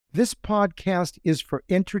This podcast is for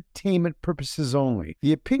entertainment purposes only.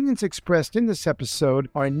 The opinions expressed in this episode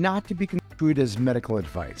are not to be construed as medical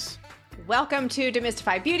advice. Welcome to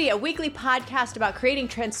Demystify Beauty, a weekly podcast about creating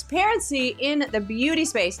transparency in the beauty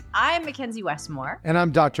space. I'm Mackenzie Westmore. And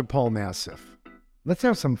I'm Dr. Paul Massif. Let's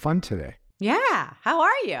have some fun today. Yeah. How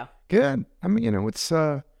are you? Good. I mean, it's,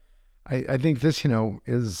 I think this,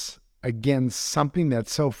 is, again, something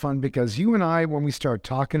that's so fun because you and I, when we start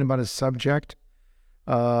talking about a subject,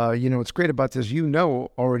 what's great about this,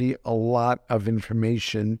 already a lot of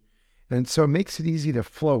information. And so it makes it easy to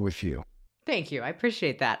flow with you. Thank you. I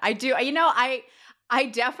appreciate that. I do. I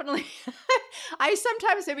definitely, I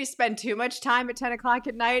sometimes maybe spend too much time at 10 o'clock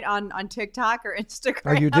at night on TikTok or Instagram.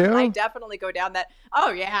 Oh, you do? I definitely go down that.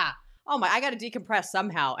 Oh, yeah. Oh, I got to decompress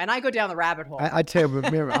somehow. And I go down the rabbit hole. I tell you,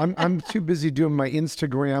 remember, I'm too busy doing my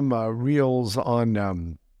Instagram reels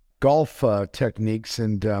on golf techniques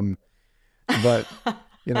but,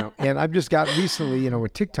 and I've just got recently, a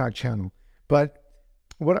TikTok channel. But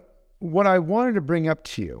what I wanted to bring up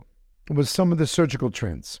to you was some of the surgical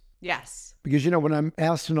trends. Yes. Because, when I'm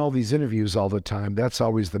asked in all these interviews all the time, that's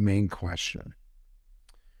always the main question.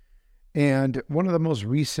 And one of the most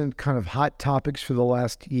recent kind of hot topics for the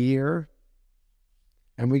last year,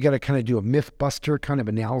 and we got to kind of do a myth buster kind of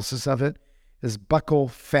analysis of it, is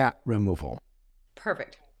buccal fat removal.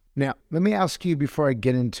 Perfect. Now, let me ask you before I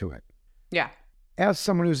get into it. Yeah. As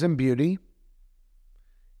someone who's in beauty,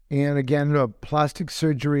 and again, a plastic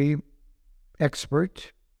surgery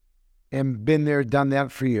expert, and been there, done that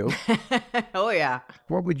for you. Oh, yeah.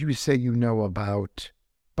 What would you say you know about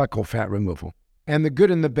buccal fat removal? And the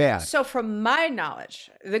good and the bad. So from my knowledge,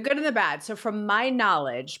 the good and the bad. So from my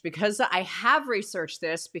knowledge, because I have researched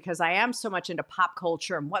this, because I am so much into pop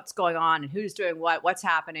culture and what's going on and who's doing what's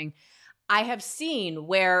happening, I have seen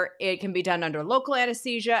where it can be done under local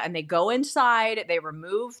anesthesia and they go inside, they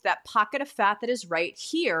remove that pocket of fat that is right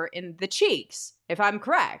here in the cheeks, if I'm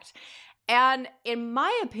correct. And in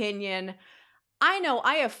my opinion, I know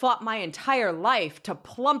I have fought my entire life to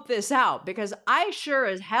plump this out because I sure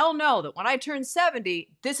as hell know that when I turn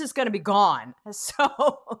 70, this is going to be gone.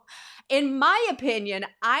 So in my opinion,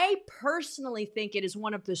 I personally think it is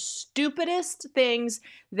one of the stupidest things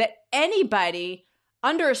that anybody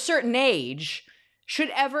under a certain age should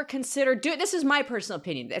ever consider doing. This is my personal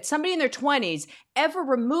opinion, that somebody in their 20s ever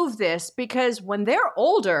remove this, because when they're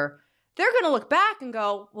older, they're going to look back and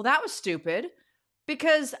go, well, that was stupid.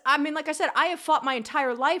 Because, like I said, I have fought my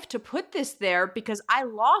entire life to put this there because I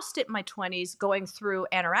lost it in my 20s going through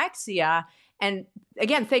anorexia. And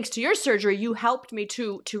again, thanks to your surgery, you helped me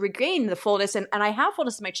to regain the fullness. And I have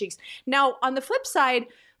fullness in my cheeks. Now, on the flip side,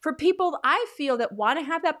 for people I feel that want to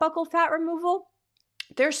have that buccal fat removal,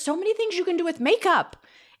 there's so many things you can do with makeup.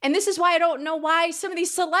 And this is why I don't know why some of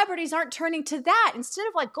these celebrities aren't turning to that. Instead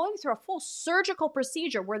of going through a full surgical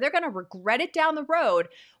procedure where they're going to regret it down the road,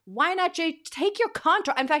 why not take your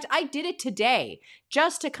contour? In fact, I did it today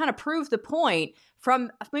just to kind of prove the point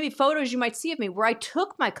from maybe photos you might see of me where I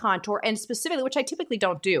took my contour and specifically, which I typically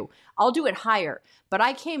don't do, I'll do it higher. But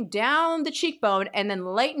I came down the cheekbone and then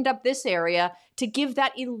lightened up this area to give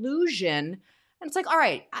that illusion. And it's like, all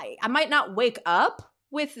right, I might not wake up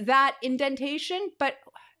with that indentation, but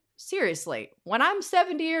seriously, when I'm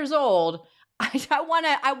 70 years old, I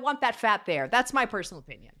want that fat there. That's my personal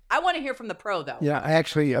opinion. I want to hear from the pro, though. Yeah,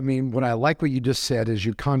 what I like what you just said is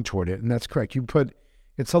you contoured it, and that's correct.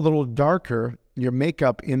 It's a little darker, your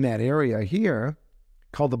makeup in that area here,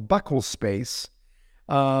 called the buccal space.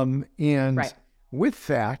 And right. With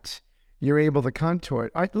that, you're able to contour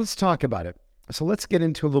it. All right, let's talk about it. So let's get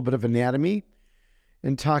into a little bit of anatomy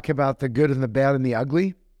and talk about the good and the bad and the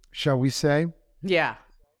ugly, shall we say? Yeah.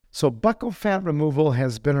 So buccal fat removal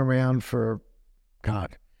has been around for,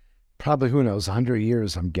 probably, who knows, 100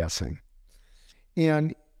 years, I'm guessing.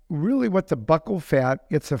 And really what the buccal fat,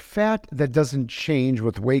 it's a fat that doesn't change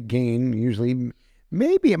with weight gain. Usually,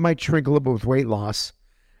 maybe it might shrink a little bit with weight loss.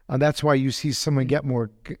 That's why you see someone get more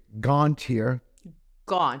gaunt here.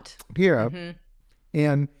 Gaunt. Here. Mm-hmm.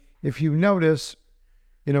 And if you notice,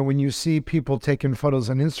 when you see people taking photos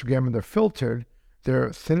on Instagram and they're filtered,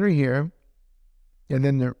 they're thinner here, and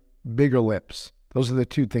then they're bigger lips. Those are the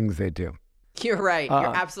two things they do. You're right.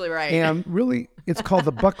 You're absolutely right. And really, it's called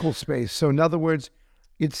the buccal space. So in other words,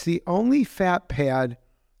 it's the only fat pad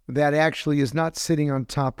that actually is not sitting on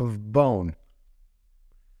top of bone.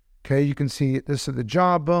 Okay, you can see this is the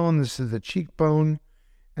jawbone, this is the cheekbone,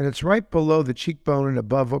 and it's right below the cheekbone and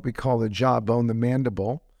above what we call the jawbone, the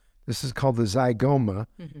mandible. This is called the zygoma.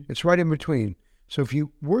 Mm-hmm. It's right in between. So if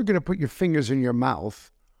you were going to put your fingers in your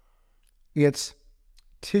mouth, it's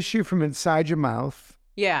tissue from inside your mouth.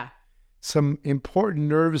 Yeah. some important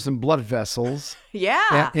nerves and blood vessels,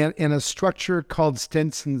 Yeah. and a structure called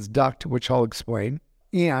Stenson's duct, which I'll explain,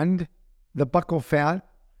 and the buccal fat,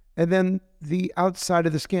 and then the outside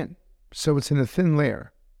of the skin. So it's in a thin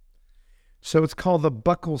layer. So it's called the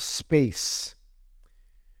buccal space.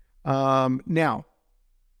 Now,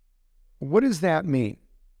 what does that mean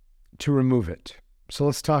to remove it? So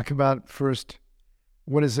let's talk about first,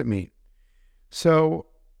 what does it mean? So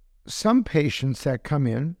some patients that come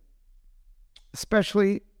in,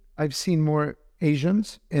 especially I've seen more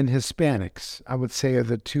Asians and Hispanics, I would say are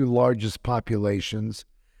the two largest populations,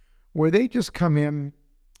 where they just come in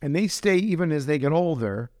and they stay, even as they get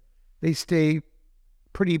older, they stay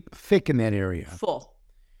pretty thick in that area. Full.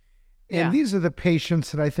 And these are the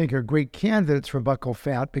patients that I think are great candidates for buccal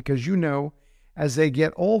fat because, as they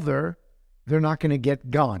get older, they're not going to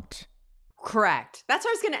get gaunt. Correct. That's what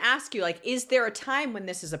I was going to ask you. Like, is there a time when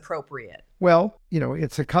this is appropriate? Well,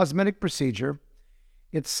 it's a cosmetic procedure.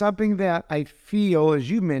 It's something that I feel, as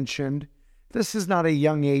you mentioned, this is not a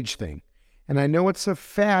young age thing. And I know it's a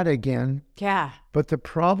fad again. Yeah. But the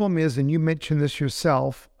problem is, and you mentioned this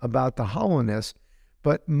yourself about the hollowness,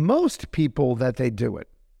 but most people that they do it,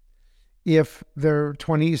 if they're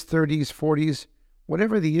 20s, 30s, 40s,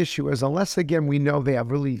 whatever the issue is, unless, again, we know they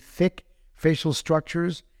have really thick facial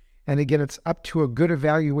structures, and again, it's up to a good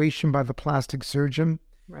evaluation by the plastic surgeon.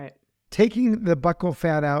 Right. Taking the buccal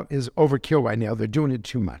fat out is overkill right now. They're doing it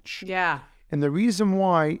too much. Yeah. And the reason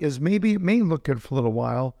why is maybe it may look good for a little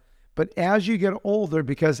while, but as you get older,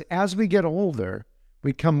 because as we get older,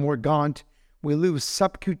 we become more gaunt, we lose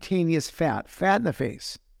subcutaneous fat in the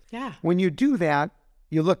face. Yeah. When you do that,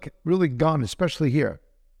 you look really gaunt, especially here.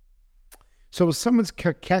 So if someone's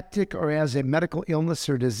cachectic or has a medical illness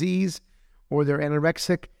or disease, or they're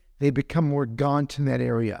anorexic, they become more gaunt in that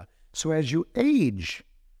area. So as you age,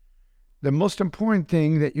 the most important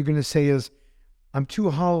thing that you're going to say is, I'm too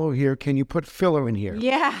hollow here. Can you put filler in here?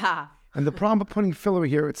 Yeah. And the problem with putting filler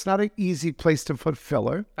here, it's not an easy place to put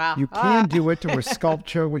filler. Wow. You can do it or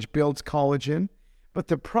sculpture, which builds collagen. But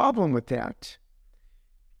the problem with that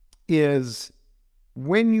is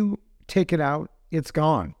when you take it out, it's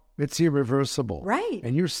gone. It's irreversible. Right.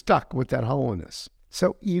 And you're stuck with that hollowness.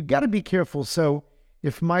 So you got to be careful. So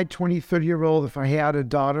if my 20, 30-year-old, if I had a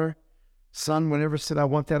daughter, son, whenever said, I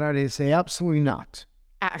want that out, I'd say, absolutely not.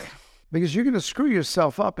 Because you're going to screw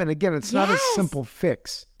yourself up. And again, it's not a simple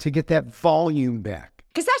fix to get that volume back.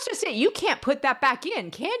 Because that's just it. You can't put that back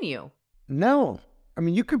in, can you? No. I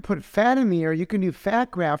mean, you could put fat in the air. You can do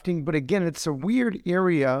fat grafting. But again, it's a weird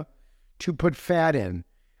area to put fat in.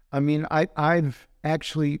 I mean, I've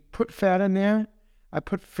actually put fat in there. I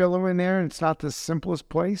put filler in there, and it's not the simplest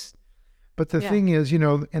place. But the thing is,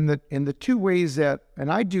 in the two ways that,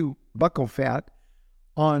 and I do buccal fat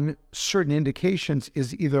on certain indications,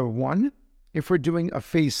 is either one, if we're doing a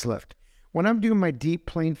facelift. When I'm doing my deep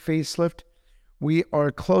plane facelift, we are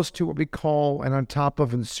close to what we call, and on top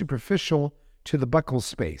of and superficial to the buccal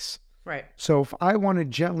space. Right. So if I want to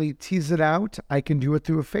gently tease it out, I can do it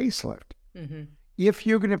through a facelift. Mm-hmm. If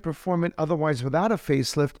you're going to perform it otherwise without a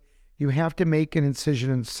facelift, you have to make an incision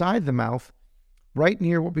inside the mouth, right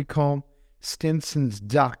near what we call Stenson's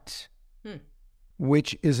duct,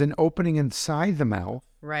 which is an opening inside the mouth.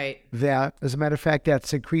 Right. That, as a matter of fact, that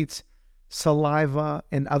secretes saliva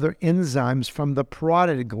and other enzymes from the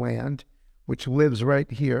parotid gland, which lives right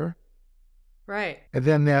here. Right. And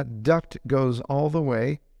then that duct goes all the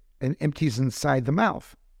way and empties inside the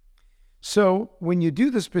mouth. So when you do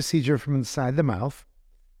this procedure from inside the mouth,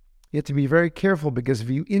 you have to be very careful, because if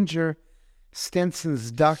you injure Stenson's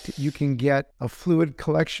duct, you can get a fluid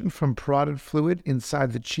collection from parotid fluid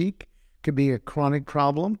inside the cheek. Could be a chronic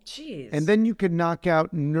problem. Jeez. And then you could knock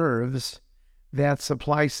out nerves that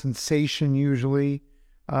supply sensation usually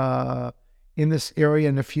in this area.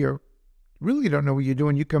 And if you really don't know what you're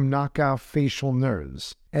doing, you can knock out facial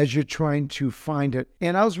nerves as you're trying to find it.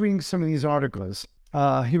 And I was reading some of these articles.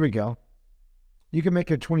 Here we go. You can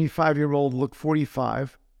make a 25-year-old look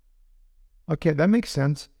 45. Okay, that makes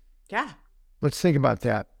sense. Yeah. Let's think about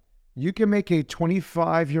that. You can make a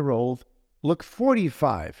 25-year-old look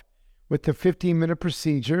 45 with the 15-minute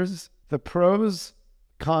procedures, the pros,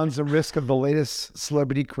 cons, and risk of the latest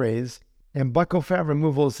celebrity craze. And buccal fat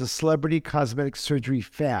removal is a celebrity cosmetic surgery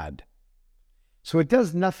fad. So it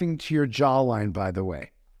does nothing to your jawline, by the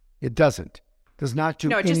way. It doesn't. Does not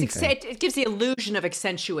do anything. It gives the illusion of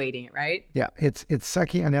accentuating it, right? Yeah, it's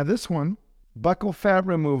sucky. And now this one, buccal fat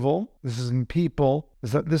removal, this is in people,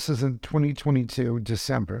 this is in 2022,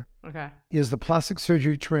 December, is the plastic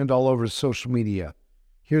surgery trend all over social media.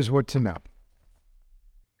 Here's what to know.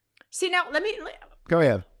 See, now, Go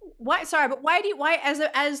ahead. why, sorry, but why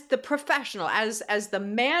as the professional, as the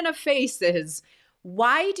man of faces,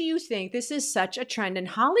 why do you think this is such a trend in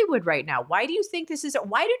Hollywood right now? Why do you think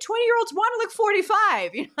why do 20-year-olds want to look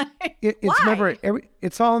 45? It's Why?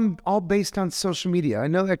 it's all based on social media. I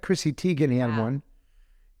know that Chrissy Teigen had Yeah. one.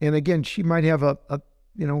 And again, she might have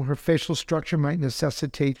her facial structure might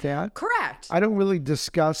necessitate that. Correct. I don't really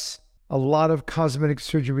discuss a lot of cosmetic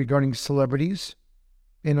surgery regarding celebrities.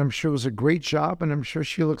 And I'm sure it was a great job, and I'm sure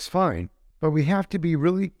she looks fine. But we have to be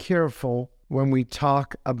really careful when we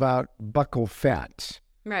talk about buccal fat.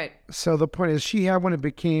 Right. So the point is, she had one, it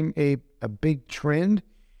became a big trend.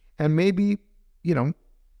 And maybe,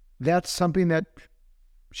 that's something that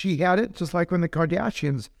she had it, just like when the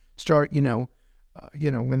Kardashians start,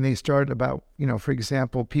 when they started about, for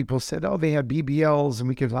example, people said, oh, they had BBLs, and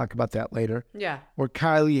we can talk about that later. Yeah. Or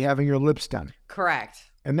Kylie having her lips done.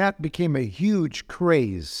 Correct. And that became a huge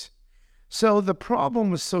craze. So the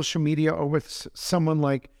problem with social media, or with someone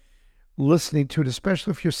like listening to it,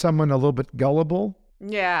 especially if you're someone a little bit gullible,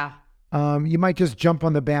 Yeah. you might just jump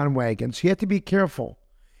on the bandwagon. So you have to be careful.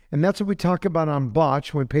 And that's what we talk about on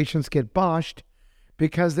botch, when patients get botched,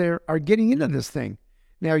 because they are getting into this thing.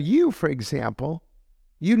 Now you, for example,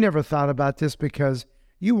 you never thought about this because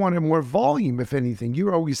you wanted more volume, if anything. You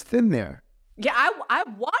were always thin there. Yeah, I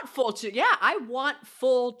want full cheeks. Yeah, I want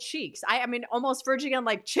full cheeks. I mean, almost verging on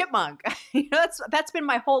like chipmunk. That's been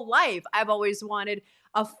my whole life. I've always wanted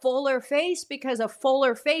a fuller face because a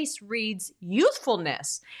fuller face reads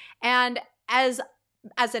youthfulness. And as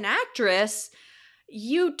an actress,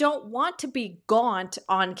 you don't want to be gaunt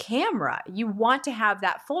on camera. You want to have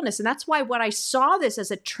that fullness. And that's why when I saw this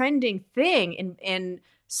as a trending thing in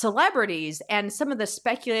celebrities and some of the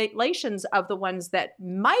speculations of the ones that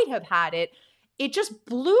might have had it, it just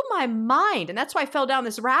blew my mind. And that's why I fell down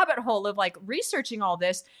this rabbit hole of like researching all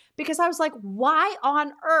this, because I was like, why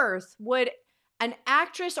on earth would an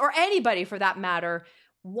actress, or anybody for that matter,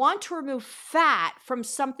 want to remove fat from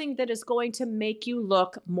something that is going to make you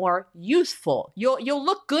look more youthful? You'll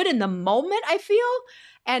look good in the moment, I feel,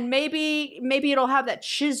 and maybe it'll have that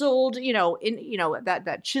chiseled,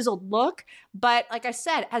 that chiseled look. But like I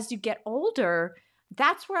said, as you get older,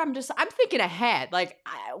 that's where I'm thinking ahead. Like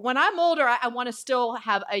when I'm older, I want to still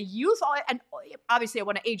have a youth, and obviously I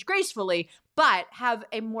want to age gracefully, but have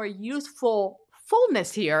a more youthful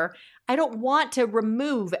fullness here. I don't want to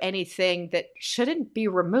remove anything that shouldn't be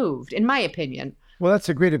removed, in my opinion. Well, that's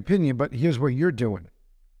a great opinion, but here's what you're doing.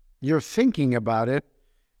 You're thinking about it,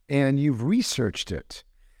 and you've researched it.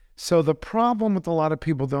 So the problem with a lot of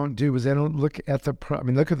people don't do is they don't look at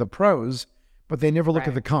look at the pros, but they never look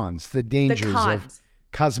at the cons, the dangers of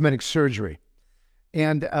cosmetic surgery.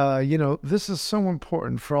 And, this is so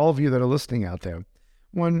important for all of you that are listening out there.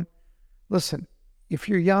 Listen, if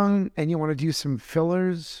you're young and you want to do some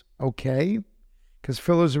fillers, okay, because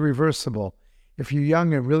fillers are reversible. If you're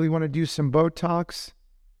young and really want to do some Botox,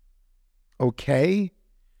 okay,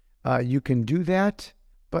 you can do that,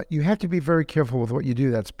 but you have to be very careful with what you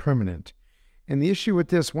do that's permanent. And the issue with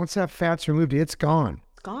this, once that fat's removed, it's gone.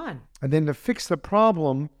 It's gone. And then to fix the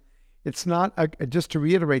problem, it's not, just to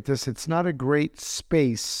reiterate this, it's not a great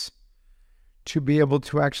space to be able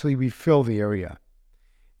to actually refill the area.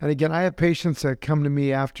 And again, I have patients that come to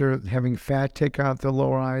me after having fat taken out their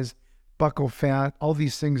lower eyes, buccal fat, all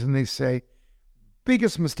these things, and they say,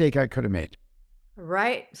 biggest mistake I could have made.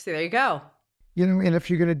 Right. So there you go. And if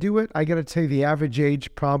you're going to do it, I got to tell you the average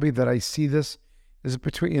age probably that I see this is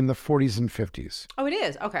between in the 40s and 50s. Oh, it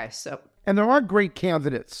is? Okay. And there are great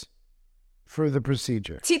candidates for the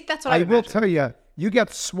procedure. See, that's what I will tell you, you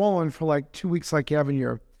get swollen for like 2 weeks like having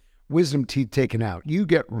your wisdom teeth taken out. You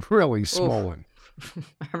get really swollen.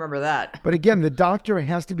 I remember that. But again, the doctor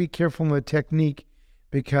has to be careful in the technique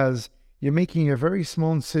because you're making a very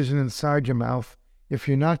small incision inside your mouth if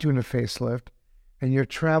you're not doing a facelift, and you're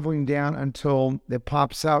traveling down until it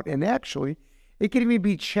pops out. And actually, it can even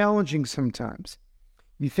be challenging sometimes.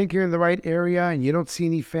 You think you're in the right area and you don't see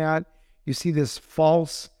any fat. You see this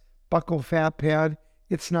false buccal fat pad.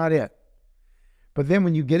 It's not it. But then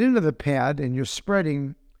when you get into the pad and you're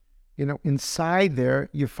spreading, inside there,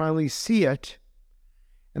 you finally see it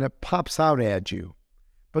and it pops out at you.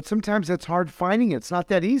 But sometimes it's hard finding it. It's not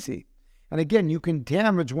that easy. And again, you can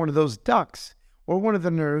damage one of those ducts or one of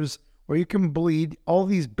the nerves, or you can bleed. All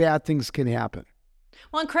these bad things can happen.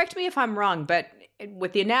 Well, and correct me if I'm wrong, but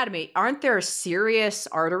with the anatomy, aren't there serious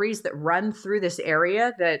arteries that run through this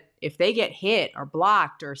area that if they get hit or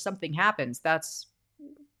blocked or something happens, that's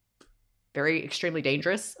very extremely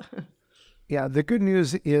dangerous? Yeah, the good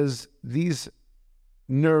news is these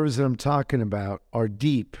nerves that I'm talking about are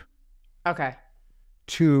deep. Okay.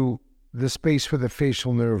 To the space where the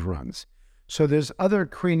facial nerve runs. So there's other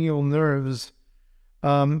cranial nerves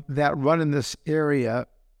that run in this area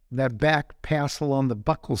that back pass along the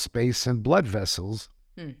buccal space and blood vessels.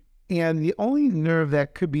 And the only nerve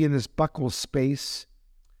that could be in this buccal space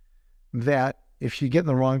that if you get in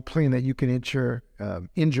the wrong plane that you can injure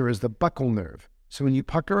is the buccal nerve. So when you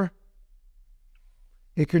pucker,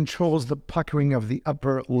 it controls the puckering of the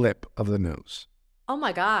upper lip of the nose. Oh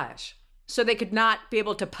my gosh. So they could not be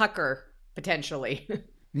able to pucker potentially.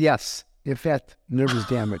 Yes, if that nerve is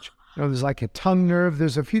damaged. There's like a tongue nerve.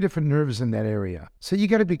 There's a few different nerves in that area. So you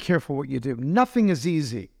got to be careful what you do. Nothing is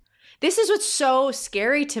easy. This is what's so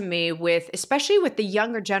scary to me especially with the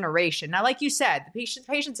younger generation. Now, like you said, the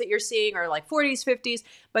patients that you're seeing are like 40s, 50s,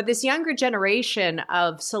 but this younger generation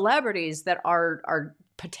of celebrities that are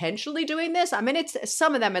potentially doing this. I mean, it's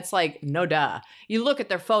some of them, it's like, no duh. You look at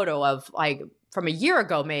their photo of like from a year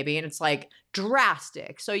ago maybe, and it's like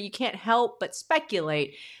drastic. So you can't help but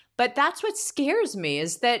speculate. But that's what scares me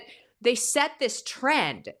is that they set this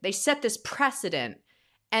trend, they set this precedent.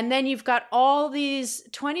 And then you've got all these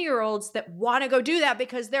 20-year-olds that want to go do that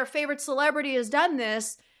because their favorite celebrity has done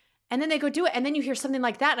this. And then they go do it. And then you hear something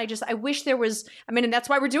like that. And I wish there was, and that's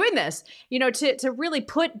why we're doing this, to really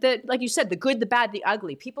put like you said, the good, the bad, the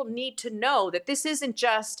ugly. People need to know that this isn't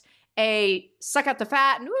just a suck out the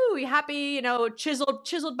fat and ooh, you happy,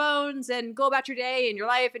 chiseled bones and go about your day and your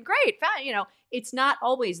life and great fat, it's not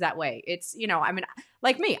always that way. It's,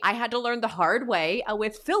 like me, I had to learn the hard way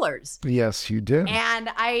with fillers. Yes, you did. And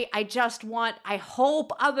I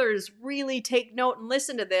hope others really take note and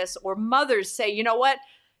listen to this, or mothers say, you know what?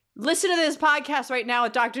 Listen to this podcast right now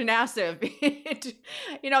with Dr. Nassif.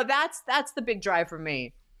 That's the big drive for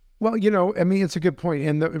me. Well, it's a good point.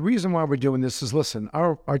 And the reason why we're doing this is, listen,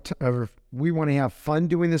 we want to have fun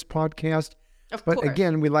doing this podcast. Of course. But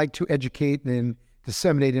again, we like to educate and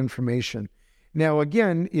disseminate information. Now,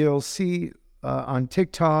 again, you'll see on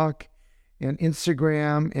TikTok and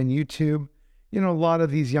Instagram and YouTube, a lot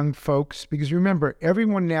of these young folks, because remember,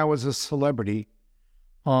 everyone now is a celebrity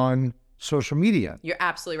on social media. You're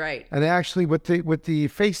absolutely right. And actually with the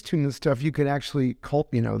Facetune and stuff, you can actually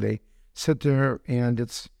they sit there and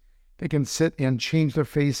they can sit and change their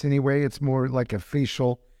face anyway. It's more like a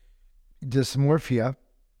facial dysmorphia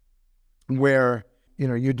where,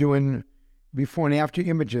 you're doing before and after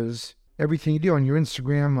images, everything you do on your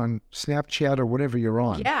Instagram, on Snapchat, or whatever you're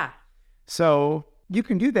on. Yeah. So you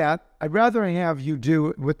can do that. I'd rather have you do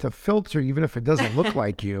it with the filter, even if it doesn't look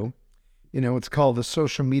like you. It's called the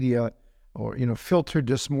social media or, filter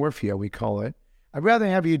dysmorphia, we call it. I'd rather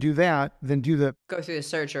have you do that than go through the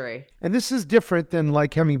surgery. And this is different than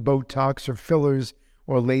like having Botox or fillers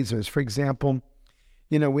or lasers. For example,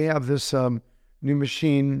 we have this new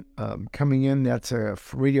machine coming in that's a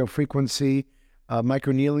radio frequency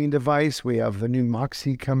microneedling device. We have the new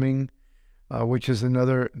Moxie coming, which is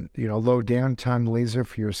another, low downtime laser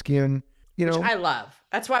for your skin. Which I love.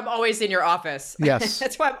 That's why I'm always in your office. Yes.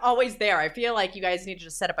 That's why I'm always there. I feel like you guys need to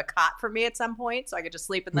just set up a cot for me at some point so I could just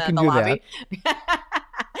sleep in the lobby.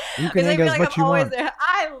 You can hang as much you want. There.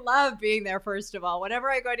 I love being there, first of all. Whenever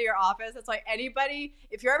I go to your office, it's like anybody,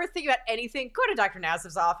 if you're ever thinking about anything, go to Dr.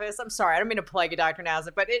 Nassif's office. I'm sorry. I don't mean to plug you, Dr.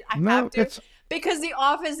 Nassif, but I have to. Because the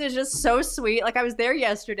office is just so sweet. Like I was there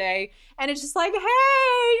yesterday and it's just like,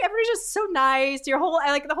 hey, everybody's just so nice. The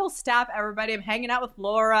whole staff, everybody. I'm hanging out with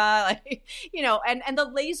Laura, and the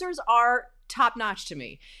lasers are top notch to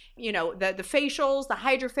me. The facials, the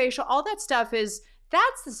hydrofacial, all that stuff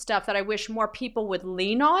that's the stuff that I wish more people would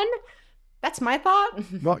lean on. That's my thought.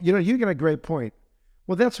 Well, you get a great point.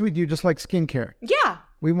 Well, that's what we do, just like skincare. Yeah.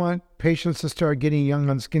 We want patients to start getting young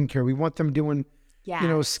on skincare. We want them doing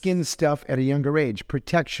skin stuff at a younger age.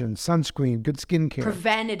 Protection, sunscreen, good skincare.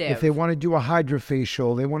 Preventative. If they want to do a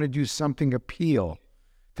hydrofacial, they want to do something appeal.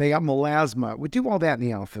 They got melasma. We do all that in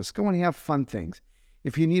the office. Go and have fun things.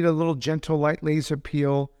 If you need a little gentle light laser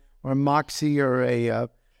peel or a Moxie or a,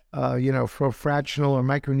 for fractional or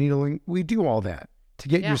microneedling, we do all that to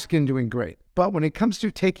get your skin doing great. But when it comes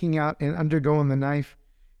to taking out and undergoing the knife,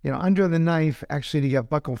 under the knife, actually to get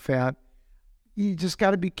buccal fat, you just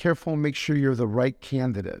got to be careful and make sure you're the right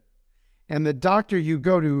candidate. And the doctor you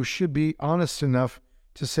go to should be honest enough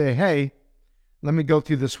to say, hey, let me go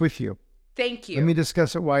through this with you. Thank you. Let me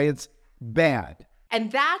discuss it, why it's bad.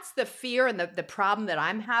 And that's the fear and the problem that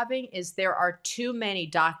I'm having is there are too many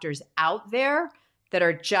doctors out there that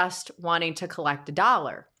are just wanting to collect a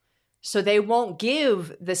dollar. So they won't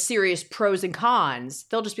give the serious pros and cons.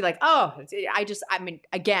 They'll just be like,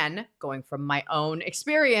 again, going from my own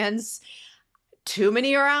experience, too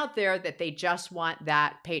many are out there that they just want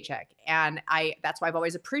that paycheck. And that's why I've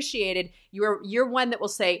always appreciated you're one that will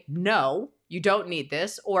say, no, you don't need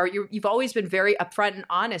this. Or you've always been very upfront and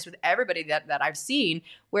honest with everybody that I've seen,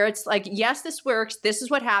 where it's like, yes, this works. This is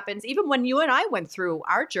what happens. Even when you and I went through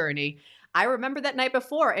our journey, I remember that night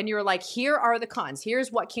before, and you were like, here are the cons.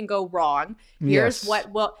 Here's what can go wrong. Here's what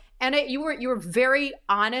will, and you were very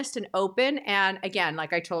honest and open. And again,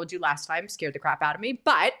 like I told you last time, scared the crap out of me,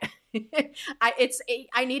 but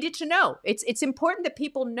I needed to know. It's important that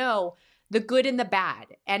people know the good and the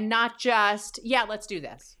bad, and not just, yeah, let's do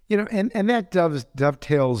this. And that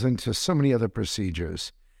dovetails into so many other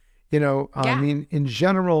procedures. I mean, in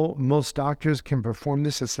general, most doctors can perform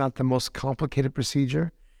this. It's not the most complicated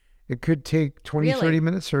procedure. It could take 20, 30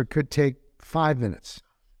 minutes, or it could take 5 minutes.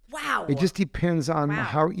 Wow. It just depends on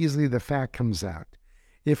how easily the fat comes out.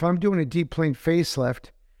 If I'm doing a deep plane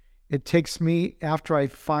facelift, it takes me, after I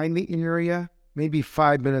find the area, maybe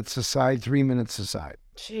 5 minutes aside, 3 minutes aside.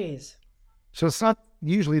 Jeez. So it's not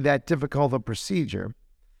usually that difficult a procedure,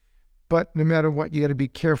 but no matter what, you got to be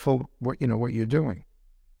careful what you're doing.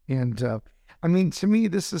 And I mean, to me,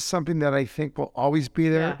 this is something that I think will always be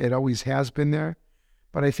there. Yeah. It always has been there.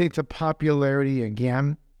 But I think the popularity,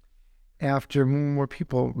 again, after more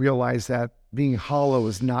people realize that being hollow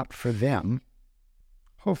is not for them,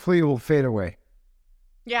 hopefully it will fade away.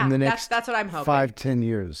 Yeah, in the next that's what I'm hoping. 5-10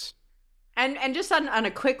 years. And just on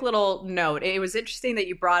a quick little note, it was interesting that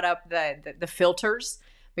you brought up the filters,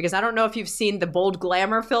 because I don't know if you've seen the Bold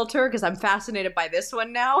Glamour filter, because I'm fascinated by this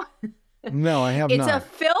one now. No, I have not. It's a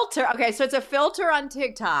filter. Okay, so it's a filter on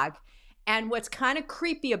TikTok. And what's kind of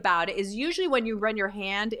creepy about it is usually when you run your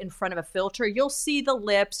hand in front of a filter, you'll see the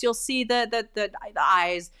lips, you'll see the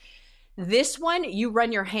eyes. This one, you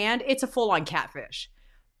run your hand, it's a full-on catfish,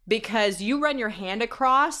 because you run your hand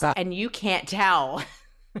across and you can't tell.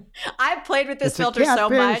 I've played with this filter so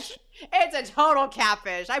much. It's a total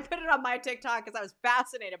catfish. I put it on my TikTok because I was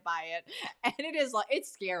fascinated by it. And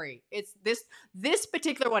it's scary. It's this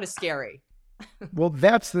particular one is scary. Well,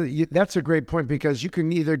 that's a great point, because you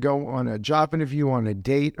can either go on a job interview, on a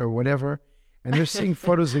date, or whatever, and they're seeing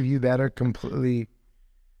photos of you that are completely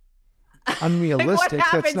unrealistic. Like, what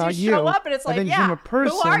happens? That's not you. Show up and it's like, and then you're a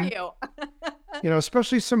person, who are you?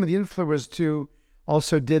 Especially some of the influencers too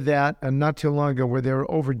also did that, and not too long ago, where they were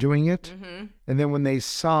overdoing it. Mm-hmm. And then when they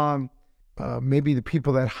saw maybe the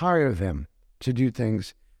people that hire them to do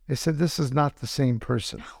things, they said, this is not the same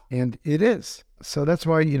person. And it is. So that's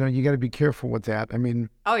why, you got to be careful with that. I mean.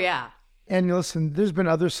 Oh, yeah. And listen, there's been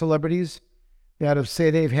other celebrities that have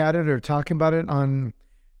said they've had it or talking about it on,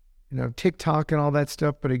 TikTok and all that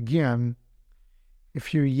stuff. But again,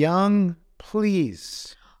 if you're young,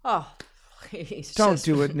 please. Oh, please. Don't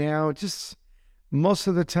do it now. Just most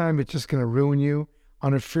of the time, it's just going to ruin you.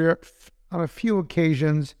 On a few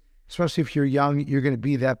occasions, especially if you're young, you're going to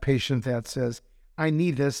be that patient that says, I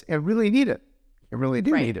need this and really need it. I really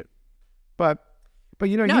do need it. But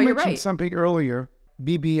you mentioned something earlier,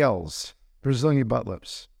 BBLs, Brazilian butt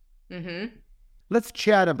lips. Mm-hmm. Let's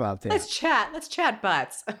chat about that. Let's chat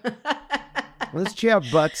butts. Let's chat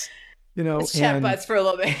butts. Let's chat butts for a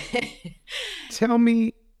little bit. Tell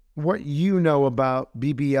me what you know about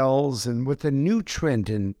BBLs and what the new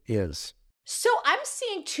trend is. So I'm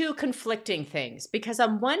seeing two conflicting things, because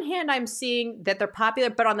on one hand, I'm seeing that they're popular,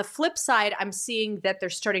 but on the flip side, I'm seeing that they're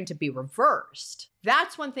starting to be reversed.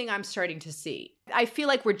 That's one thing I'm starting to see. I feel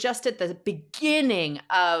like we're just at the beginning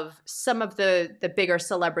of some of the bigger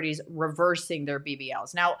celebrities reversing their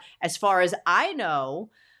BBLs. Now, as far as I know,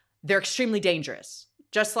 they're extremely dangerous.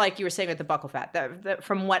 Just like you were saying with the buccal fat.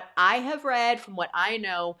 From what I have read, from what I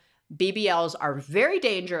know, BBLs are very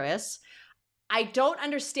dangerous. I don't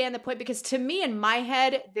understand the point, because to me, in my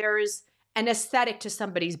head, there's an aesthetic to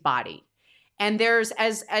somebody's body. And there's, I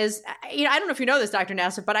don't know if you know this, Dr.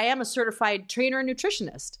 Nassif, but I am a certified trainer and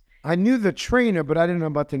nutritionist. I knew the trainer, but I didn't know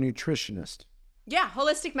about the nutritionist. Yeah,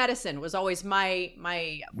 holistic medicine was always my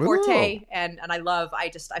forte, and I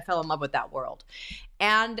fell in love with that world.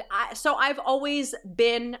 And so I've always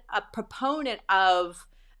been a proponent of,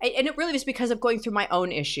 and it really was because of going through my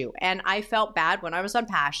own issue. And I felt bad when I was on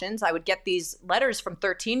Passions. I would get these letters from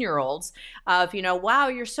 13-year-olds of, wow,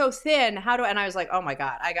 you're so thin. And I was like, oh my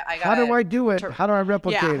God, I got. How do I do it? How do I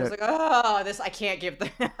replicate it? I was like, oh, I can't give.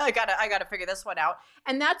 I gotta figure this one out.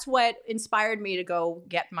 And that's what inspired me to go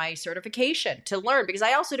get my certification, to learn, because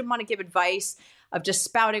I also didn't want to give advice of just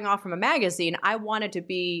spouting off from a magazine. I wanted to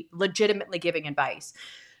be legitimately giving advice.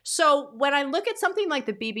 So when I look at something like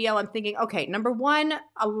the BBL, I'm thinking, okay, number one,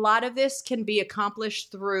 a lot of this can be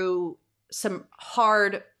accomplished through some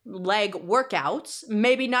hard leg workouts,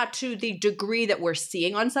 maybe not to the degree that we're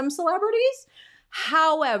seeing on some celebrities,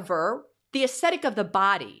 However, the aesthetic of the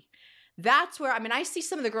body, that's where, I mean, I see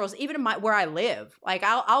some of the girls, even in where I live, like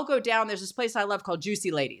I'll go down, there's this place I love called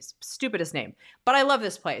Juicy Ladies, stupidest name, but I love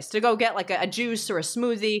this place to go get like a juice or a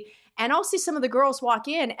smoothie. And I'll see some of the girls walk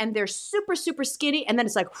in and they're super, super skinny. And then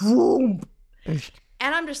it's like, whoom. And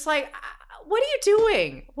I'm just like, what are you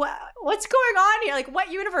doing? What's going on here? Like,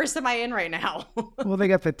 what universe am I in right now? Well, they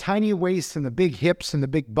got the tiny waist and the big hips and the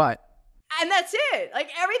big butt. And that's it. Like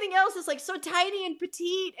everything else is like so tiny and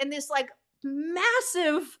petite and this like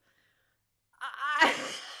massive, I'm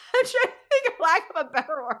trying to think of lack of a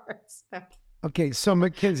better word. Okay, so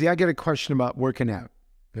Mackenzie, I got a question about working out,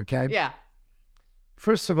 okay? Yeah.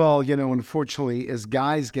 First of all, unfortunately, as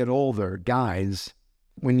guys get older,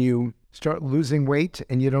 when you start losing weight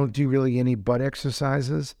and you don't do really any butt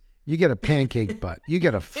exercises, you get a pancake butt. You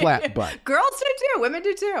get a flat butt. Girls do too. Women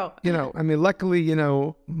do too. Luckily,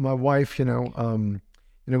 my wife,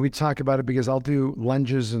 we talk about it because I'll do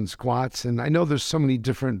lunges and squats, and I know there's so many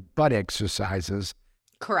different butt exercises.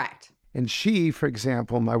 Correct. And she, for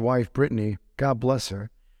example, my wife, Brittany, God bless her,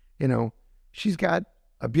 she's got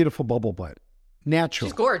a beautiful bubble butt. Natural.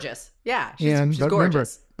 She's gorgeous. Yeah, she's gorgeous. Remember,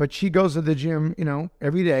 but she goes to the gym,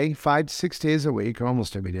 every day, 5 to 6 days a week, or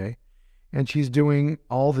almost every day. And she's doing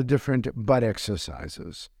all the different butt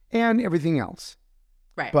exercises and everything else.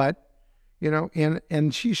 Right. But,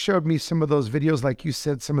 and she showed me some of those videos, like you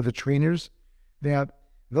said, some of the trainers that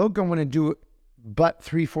they'll go in and do butt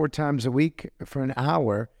 3-4 times a week for an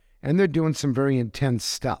hour, and they're doing some very intense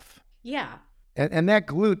stuff. Yeah. And that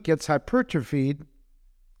glute gets hypertrophied,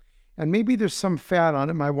 and maybe there's some fat on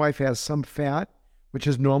it. My wife has some fat, which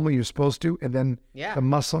is normal, you're supposed to, and then the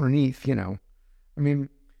muscle underneath,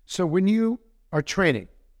 So when you are training,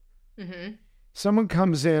 someone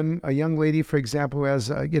comes in, a young lady, for example, who has,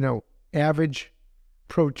 average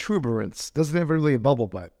protuberance, doesn't have really a bubble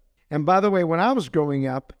butt. And by the way, when I was growing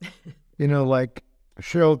up, like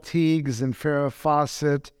Cheryl Teagues and Farrah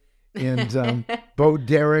Fawcett and Bo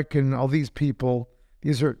Derek and all these people,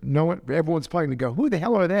 everyone's probably going to go, who the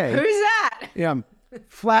hell are they? Who's that? Yeah,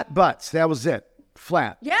 flat butts. That was it.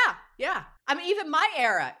 Flat. Yeah. I mean, even my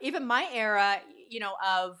era,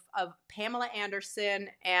 of Pamela Anderson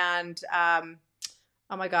and,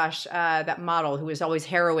 oh my gosh, that model who was always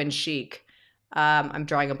heroin chic. I'm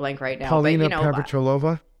drawing a blank right now. Paulina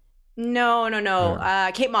Pavitrolova?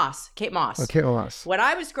 No. Kate Moss. Oh, Kate Moss. When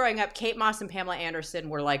I was growing up, Kate Moss and Pamela Anderson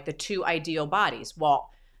were like the two ideal bodies. Well,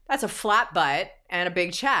 that's a flat butt and a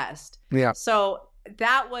big chest. Yeah. So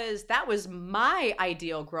that was my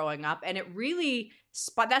ideal growing up, and it really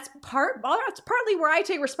that's partly where I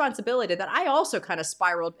take responsibility, that I also kind of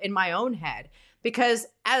spiraled in my own head, because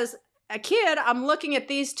as a kid I'm looking at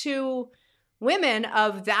these two women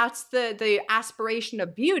of that's the aspiration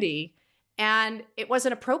of beauty, and it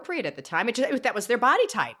wasn't appropriate at the time. That was their body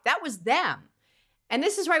type. That was them. And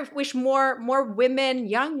this is where I wish more women,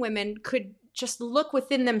 young women, could just look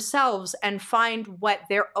within themselves and find what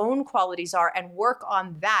their own qualities are and work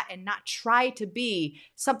on that, and not try to be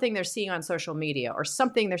something they're seeing on social media or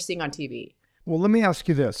something they're seeing on TV. Well, let me ask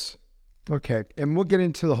you this. Okay. And we'll get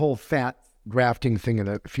into the whole fat grafting thing in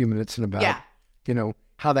a few minutes and about,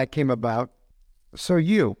 how that came about. So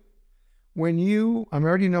I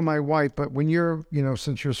already know my wife, but when you're,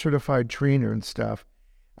 since you're a certified trainer and stuff,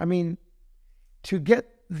 I mean, to get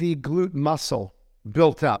the glute muscle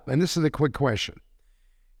built up, and this is a quick question,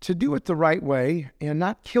 to do it the right way and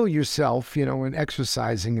not kill yourself, in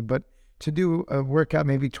exercising, but to do a workout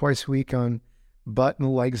maybe twice a week on butt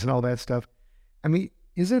and legs and all that stuff. I mean,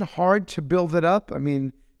 is it hard to build it up? I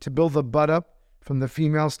mean, to build the butt up from the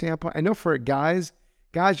female standpoint? I know for guys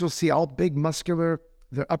you'll see all big, muscular,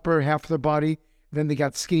 the upper half of their body, then they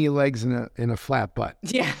got skinny legs and a flat butt.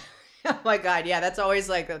 Yeah. Oh my God. Yeah. That's always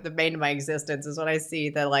like the bane of my existence, is when I see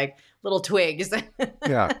the like little twigs.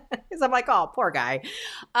 Yeah. Because I'm like, oh, poor guy.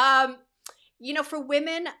 For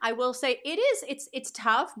women, I will say it's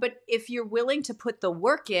tough, but if you're willing to put the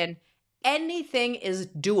work in, anything is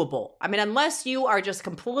doable. I mean, unless you are just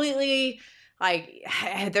completely like,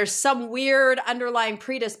 there's some weird underlying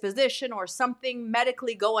predisposition or something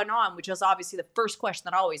medically going on, which is obviously the first question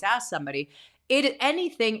that I always ask somebody.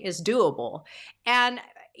 Anything is doable. And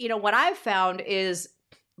what I've found is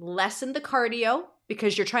lessen the cardio,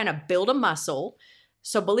 because you're trying to build a muscle.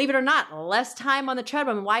 So believe it or not, less time on the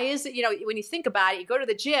treadmill. And why is it, when you think about it, you go to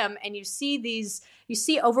the gym and you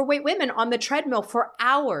see overweight women on the treadmill for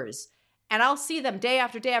hours. And I'll see them day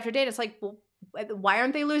after day after day. And it's like, well, why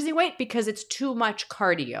aren't they losing weight? Because it's too much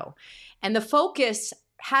cardio. And the focus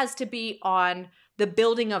has to be on the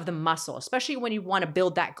building of the muscle, especially when you want to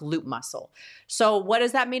build that glute muscle. So what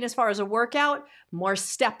does that mean as far as a workout? More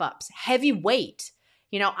step-ups, heavy weight.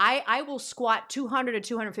 I will squat 200 to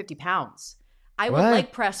 250 pounds. I will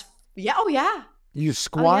leg press. Yeah. Oh, yeah. You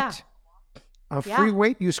squat a free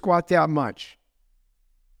weight? You squat that much?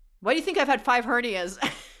 Why do you think I've had 5 hernias?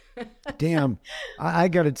 Damn. I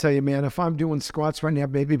got to tell you, man, if I'm doing squats right now,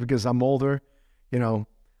 maybe because I'm older,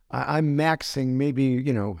 I'm maxing maybe,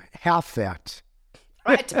 half that.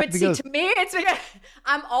 Right. But see, to me,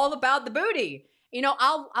 I'm all about the booty.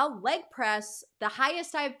 I'll leg press. The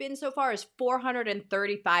highest I've been so far is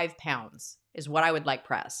 435 pounds is what I would leg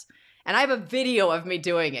press. And I have a video of me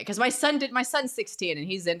doing it because my son's 16 and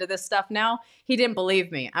he's into this stuff now. He didn't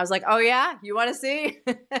believe me. I was like, oh yeah, you want to see?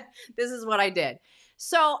 This is what I did.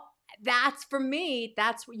 So that's, for me,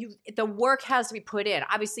 that's what the work has to be put in.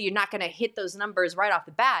 Obviously, you're not going to hit those numbers right off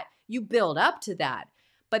the bat. You build up to that.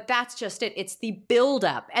 But that's just it. It's the build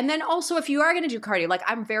up. And then also, if you are going to do cardio, like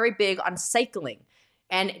I'm very big on cycling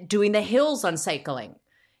and doing the hills on cycling.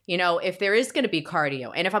 If there is going to be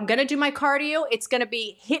cardio, and if I'm going to do my cardio, it's going to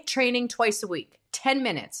be HIIT training twice a week, 10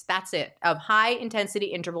 minutes. That's it, of high intensity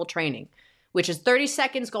interval training, which is 30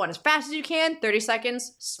 seconds going as fast as you can, 30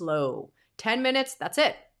 seconds slow, 10 minutes. That's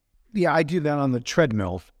it. Yeah, I do that on the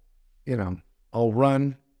treadmill. I'll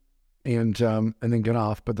run and then get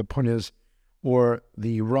off. But the point is, or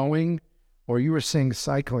the rowing, or you were saying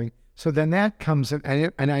cycling. So then that comes in,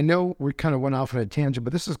 and I know we kind of went off on a tangent,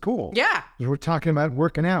 but this is cool. Yeah. We're talking about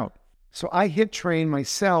working out. So I HIIT train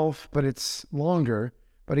myself, but it's longer.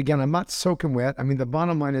 But again, I'm not soaking wet. I mean, the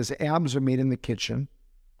bottom line is abs are made in the kitchen,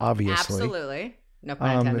 obviously. Absolutely. No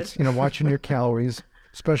pun intended. It's, watching your calories,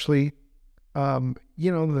 especially,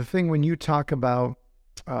 the thing when you talk about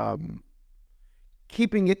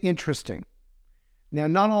keeping it interesting. Now,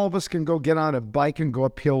 not all of us can go get on a bike and go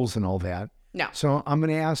up hills and all that. No. So I'm going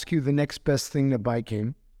to ask you the next best thing to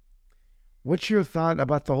biking. What's your thought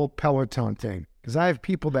about the whole Peloton thing? Because I have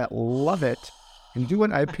people that love it and do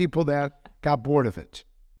it. I have people that got bored of it.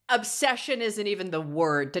 Obsession isn't even the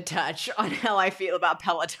word to touch on how I feel about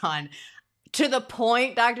Peloton. To the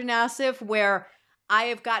point, Dr. Nassif, where I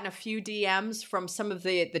have gotten a few DMs from some of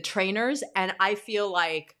the trainers, and I feel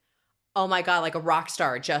like, oh my God, like a rock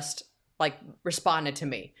star just like responded to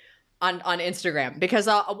me on Instagram, because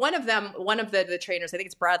one of the trainers, I think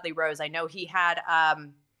it's Bradley Rose, I know he had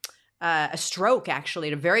a stroke actually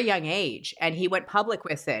at a very young age, and he went public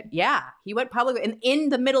with it. Yeah, he went public in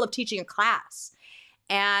the middle of teaching a class.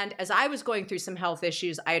 And as I was going through some health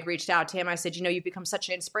issues, I had reached out to him. I said, you've become such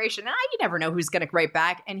an inspiration. And you never know who's going to write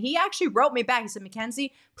back. And he actually wrote me back. He said,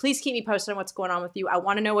 Mackenzie, please keep me posted on what's going on with you. I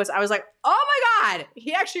want to know I was like, oh my God.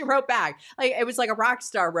 He actually wrote back. Like, it was like a rock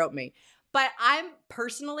star wrote me. But I'm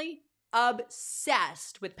personally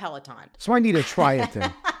obsessed with Peloton. So I need to try it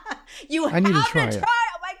then. I need to try it.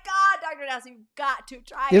 Oh my God, Dr. Nassif, you've got to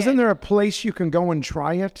try it. Isn't there a place you can go and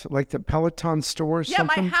try it? Like the Peloton store or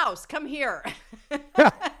something? Yeah, my house. Come here.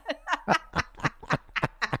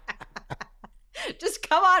 Just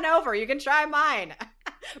come on over. You can try mine.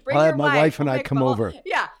 Bring I'll your have my wife and I come over.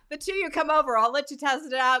 Yeah, the two of you come over. I'll let you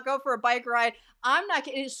test it out. Go for a bike ride. I'm not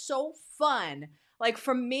kidding. It is so fun. Like,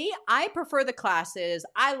 for me, I prefer the classes.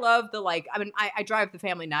 I love I drive the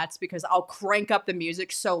family nuts because I'll crank up the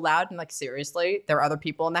music so loud. And like, seriously, there are other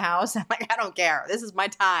people in the house. I'm like, I don't care. This is my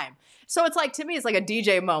time. So it's like, to me, it's like a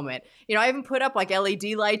DJ moment. I even put up like LED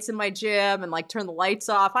lights in my gym and like turn the lights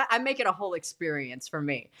off. I make it a whole experience for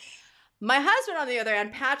me. My husband, on the other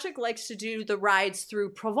hand, Patrick, likes to do the rides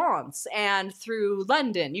through Provence and through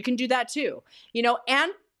London. You can do that too,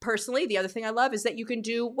 and personally, the other thing I love is that you can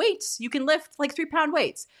do weights. You can lift like 3-pound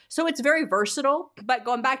weights. So it's very versatile. But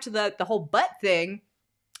going back to the whole butt thing,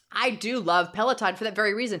 I do love Peloton for that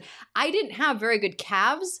very reason. I didn't have very good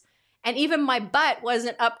calves, and even my butt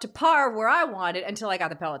wasn't up to par where I wanted until I got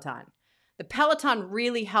the Peloton. The Peloton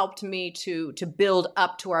really helped me to build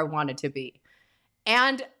up to where I wanted to be.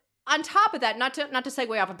 And on top of that, not to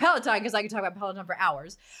segue off of Peloton, because I can talk about Peloton for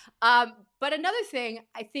hours, but another thing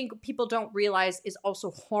I think people don't realize is also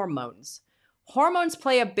hormones. Hormones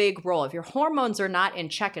play a big role. If your hormones are not in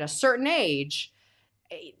check at a certain age,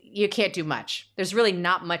 you can't do much. There's really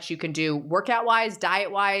not much you can do workout-wise,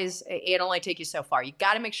 diet-wise. It'll only take you so far. You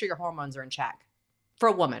got to make sure your hormones are in check for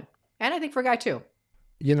a woman, and I think for a guy too.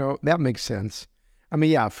 That makes sense. I mean,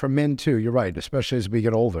 yeah, for men too, you're right. Especially as we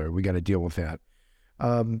get older, we got to deal with that.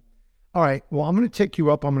 All right. Well, I'm going to take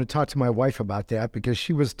you up. I'm going to talk to my wife about that because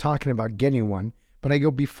she was talking about getting one. But I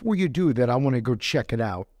go, before you do that, I want to go check it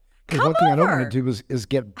out. Because one thing I don't want to do is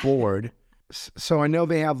get bored. So I know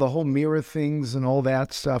they have the whole mirror things and all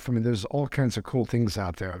that stuff. I mean, there's all kinds of cool things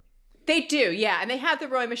out there. They do, yeah. And they have the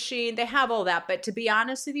rowing machine, they have all that. But to be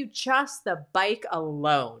honest with you, just the bike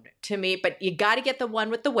alone to me, but you got to get the one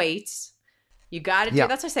with the weights. You got to do, Yeah.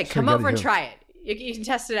 that's what I say, So you come gotta over and do. try it. You can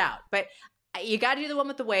test it out. But you got to do the one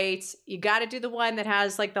with the weights. You got to do the one that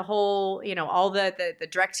has like the whole, all the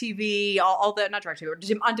direct TV, all the, not direct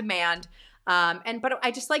TV, on demand. But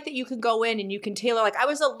I just like that you can go in and you can tailor. Like I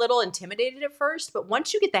was a little intimidated at first, but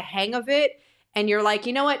once you get the hang of it and you're like,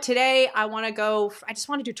 you know what, today I want to go, I just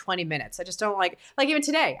want to do 20 minutes. I just don't like even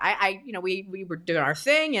today, we were doing our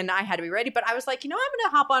thing and I had to be ready, but I was like, I'm going to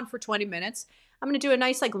hop on for 20 minutes. I'm going to do a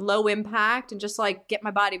nice, like low impact and just like get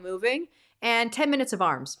my body moving and 10 minutes of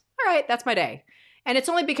arms. All right. That's my day. And it's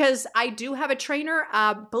only because I do have a trainer.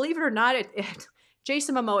 Believe it or not,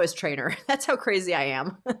 Jason Momoa's trainer. That's how crazy I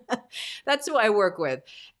am. That's who I work with.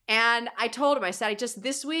 And I told him, I said,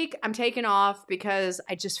 this week I'm taking off because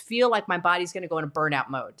I just feel like my body's going to go into burnout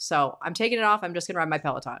mode. So I'm taking it off. I'm just going to ride my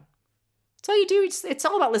Peloton. That's all you do. It's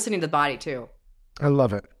all about listening to the body too. I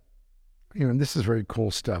love it. This is very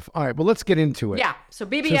cool stuff. All right, well, let's get into it. Yeah. So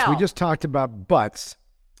BBL. Since we just talked about butts.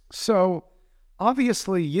 So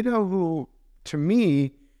obviously, who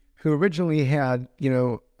originally had,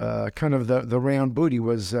 kind of the round booty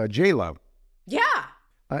was J-Lo. Yeah.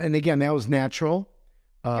 And again, that was natural,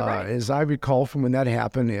 right. as I recall from when that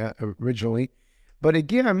happened originally. But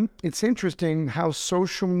again, it's interesting how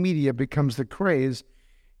social media becomes the craze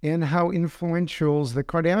and how influential the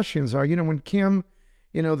Kardashians are. When Kim,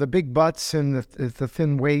 the big butts and the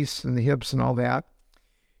thin waist and the hips and all that,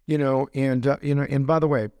 and by the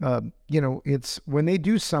way, it's when they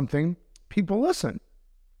do something, people listen.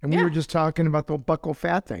 And we were just talking about the buccal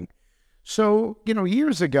fat thing. So,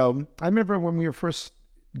 years ago, I remember when we were first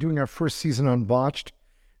doing our first season on Botched.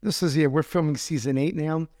 We're filming season 8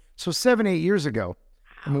 now. So 7-8 years ago.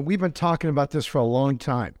 I mean, we've been talking about this for a long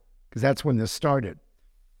time because that's when this started.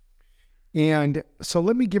 And so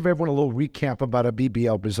let me give everyone a little recap about a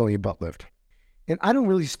BBL, Brazilian butt lift. And I don't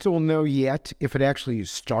really still know yet if it actually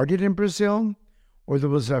started in Brazil or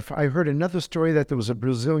I heard another story that there was a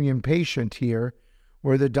Brazilian patient here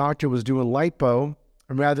where the doctor was doing lipo,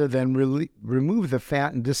 and rather than remove the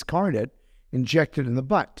fat and discard it, inject it in the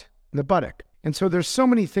buttock. And so there's so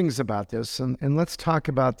many things about this, and let's talk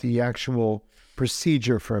about the actual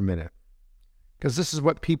procedure for a minute, because this is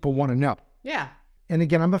what people want to know. Yeah. And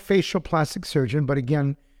again, I'm a facial plastic surgeon, but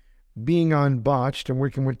again, being on Botched and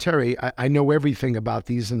working with Terry, I know everything about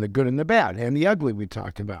these and the good and the bad and the ugly we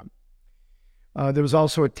talked about. There was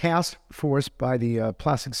also a task force by the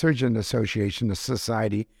Plastic Surgeon Association, the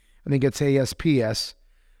society, I think it's ASPS,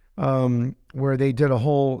 where they did a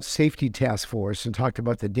whole safety task force and talked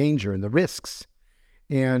about the danger and the risks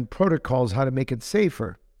and protocols, how to make it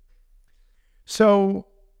safer. So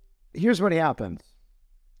here's what happens.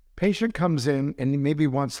 Patient comes in and maybe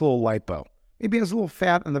wants a little lipo. Maybe has a little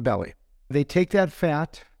fat in the belly. They take that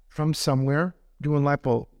fat from somewhere, doing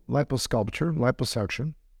liposculpture,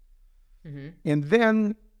 liposuction. Mm-hmm. And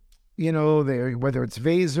then, whether it's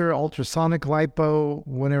Vaser, ultrasonic lipo,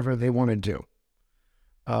 whatever they want to do.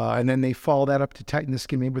 And then they follow that up to tighten the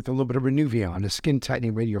skin, maybe with a little bit of Renuvion, a skin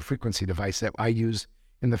tightening radiofrequency device that I use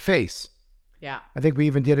in the face. Yeah. I think we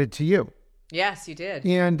even did it to you. Yes, you did.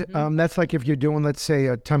 And that's like if you're doing, let's say,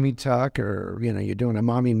 a tummy tuck or, you're doing a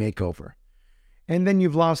mommy makeover. And then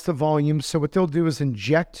you've lost the volume. So what they'll do is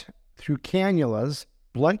inject through cannulas,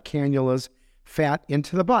 blunt cannulas, fat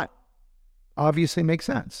into the butt. Obviously makes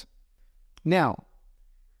sense. Now,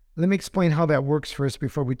 let me explain how that works first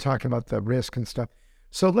before we talk about the risk and stuff.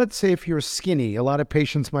 So let's say if you're skinny, a lot of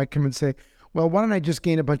patients might come and say, well, why don't I just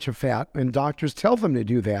gain a bunch of fat? And doctors tell them to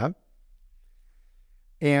do that.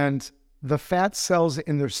 And the fat cells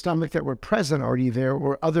in their stomach that were present already there,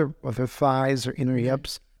 or other thighs or inner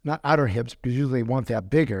hips, not outer hips, because usually they want that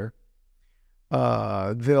bigger,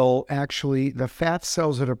 the fat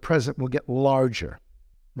cells that are present will get larger,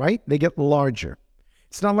 right? They get larger.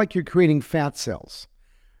 It's not like you're creating fat cells.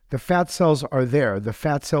 The fat cells are there. The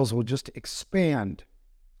fat cells will just expand.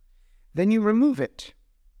 Then you remove it.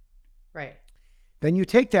 Right. Then you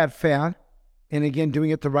take that fat, and again, doing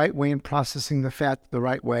it the right way and processing the fat the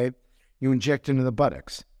right way, you inject into the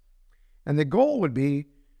buttocks. And the goal would be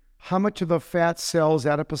how much of the fat cells,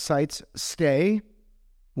 adipocytes, stay,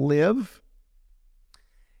 live.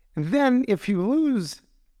 And then if you lose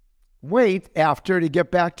weight after to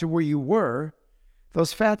get back to where you were,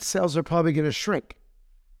 those fat cells are probably going to shrink.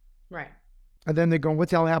 Right. And then they're going, what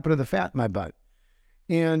the hell happened to the fat in my butt?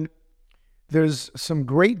 And there's some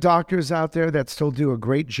great doctors out there that still do a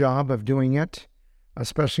great job of doing it,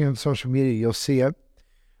 especially on social media. You'll see it.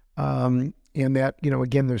 And that,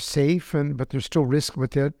 again, they're safe, but there's still risk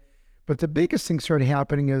with it. But the biggest thing started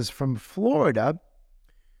happening is from Florida,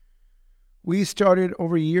 we started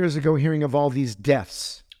over years ago hearing of all these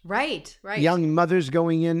deaths. Right. Young mothers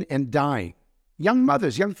going in and dying. Young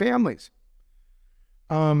mothers, young families.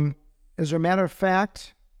 As a matter of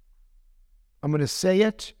fact, I'm going to say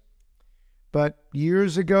it, but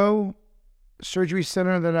years ago, surgery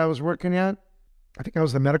center that I was working at, I think I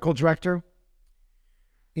was the medical director,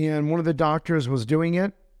 and one of the doctors was doing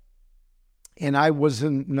it, and I was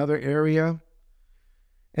in another area.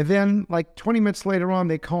 And then like 20 minutes later on,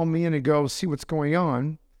 they call me in and go, see what's going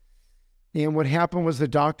on. And what happened was the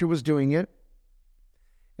doctor was doing it.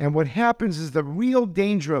 And what happens is the real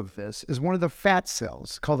danger of this is one of the fat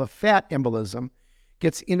cells called a fat embolism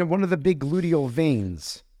gets into one of the big gluteal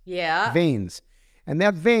veins. Yeah. Veins. And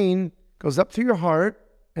that vein goes up through your heart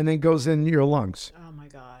and then goes in your lungs. Oh my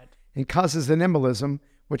God. And causes an embolism,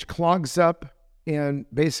 which clogs up, and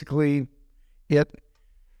basically it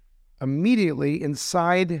immediately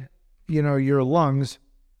inside, your lungs,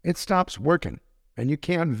 it stops working and you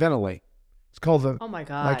can't ventilate. It's called oh my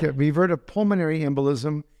God. like a reverted pulmonary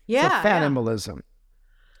embolism. Yeah, it's a fat embolism.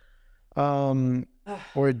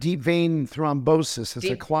 Or a deep vein thrombosis. It's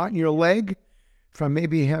a clot in your leg from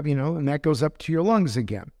maybe and that goes up to your lungs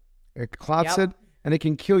again. It clots it, and it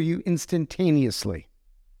can kill you instantaneously.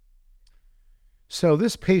 So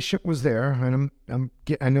this patient was there, and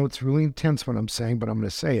I know it's really intense what I'm saying, but I'm going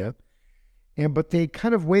to say it. But they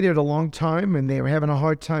kind of waited a long time, and they were having a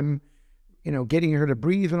hard time, getting her to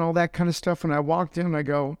breathe and all that kind of stuff. When I walked in, I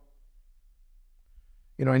go,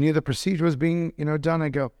 I knew the procedure was being, done. I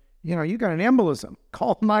go, you got an embolism.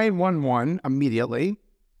 Call 911 immediately.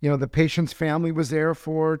 The patient's family was there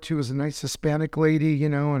for her. She was a nice Hispanic lady,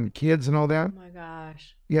 and kids and all that. Oh my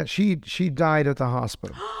gosh. Yeah, she died at the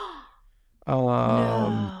hospital.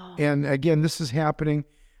 No. And again, this is happening.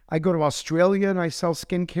 I go to Australia and I sell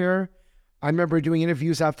skincare. I remember doing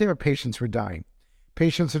interviews out there. Patients were dying.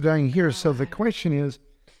 Patients are dying here. So the question is,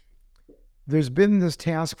 there's been this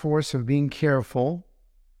task force of being careful.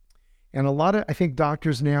 And a lot of, I think,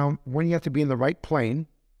 doctors now, one, you have to be in the right plane.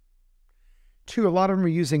 Two, a lot of them are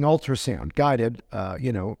using ultrasound, guided,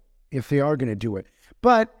 if they are going to do it.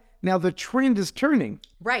 But now the trend is turning.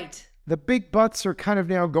 Right. The big butts are kind of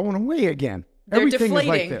now going away again. They're Everything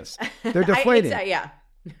deflating. is like this. They're deflating. Yeah.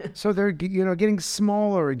 So they're, getting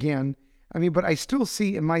smaller again. I mean, but I still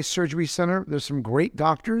see in my surgery center, there's some great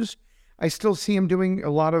doctors. I still see them doing a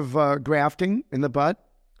lot of grafting in the butt.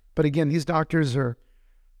 But again, these doctors are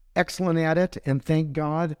excellent at it. And thank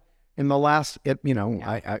God in the last,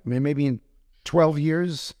 maybe in 12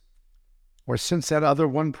 years or since that other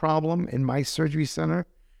one problem in my surgery center,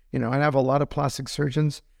 I have a lot of plastic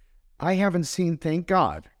surgeons. I haven't seen, thank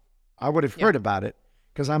God. I would have heard about it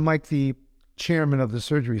because I'm like the chairman of the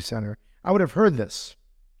surgery center. I would have heard this.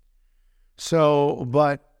 So,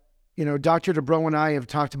 but, Dr. DeBro and I have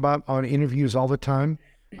talked about on interviews all the time.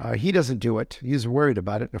 He doesn't do it. He's worried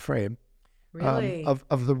about it and afraid. Really?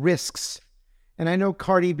 Of the risks. And I know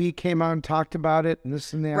Cardi B came out and talked about it and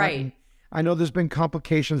this and that. Right. And I know there's been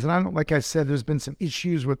complications. And I don't, like I said, there's been some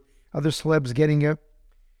issues with other celebs getting it.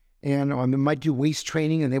 And they might do waist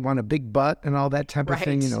training and they want a big butt and all that type of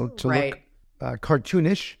thing, to look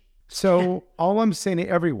cartoonish. So all I'm saying to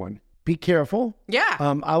everyone, be careful. Yeah.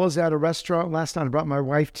 I was at a restaurant last night. I brought my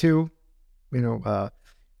wife to, I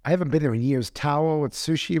haven't been there in years. Tao, it's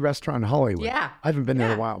a sushi restaurant in Hollywood. Yeah. I haven't been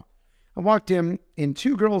there in a while. I walked in and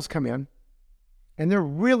two girls come in and they're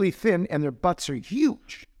really thin and their butts are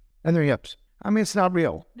huge and their hips. I mean, it's not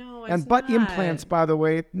real. No, it's and butt not. implants, by the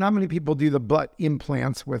way, not many people do the butt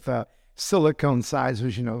implants with silicone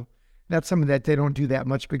sizes, That's something that they don't do that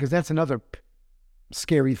much because that's another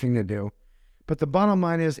scary thing to do. But the bottom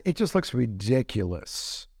line is it just looks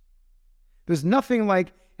ridiculous. There's nothing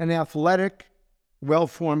like an athletic,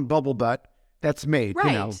 well-formed bubble butt that's made,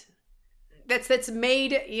 Right. That's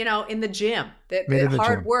made, in the gym. That Made in the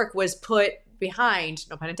hard gym. work was put behind,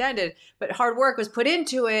 no pun intended, but hard work was put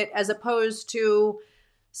into it as opposed to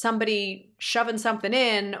somebody shoving something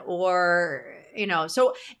in or,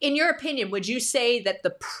 So in your opinion, would you say that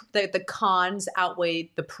the cons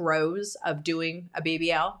outweigh the pros of doing a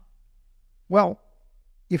BBL? Well,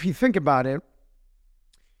 if you think about it,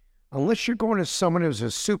 unless you're going to someone who's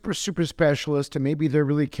a super, super specialist and maybe they're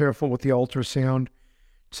really careful with the ultrasound,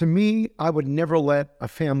 to me, I would never let a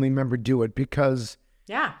family member do it because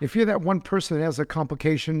if you're that one person that has a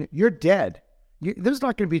complication, you're dead. There's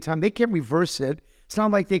not going to be time. They can't reverse it. It's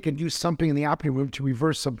not like they can do something in the operating room to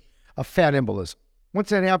reverse a fat embolism. Once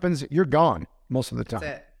that happens, you're gone most of the time.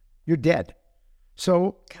 That's it. You're dead.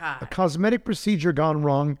 So God. a cosmetic procedure gone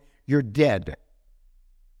wrong, you're dead.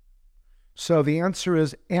 So the answer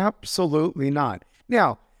is absolutely not.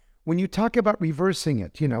 Now, when you talk about reversing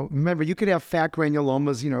it, remember, you could have fat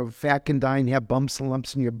granulomas, fat can die and have bumps and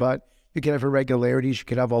lumps in your butt. You could have irregularities. You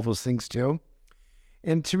could have all those things too.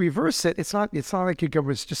 And to reverse it, it's not like you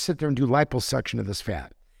can just sit there and do liposuction of this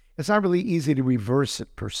fat. It's not really easy to reverse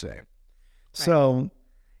it per se. Right. So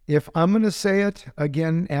if I'm going to say it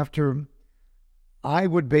again I'm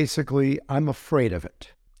afraid of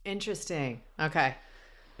it. Interesting. Okay.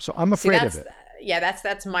 So I'm afraid of it. Yeah,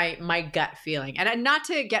 that's my gut feeling. And not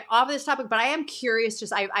to get off this topic, but I am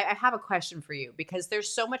curious, I have a question for you, because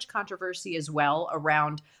there's so much controversy as well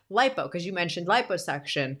around lipo, because you mentioned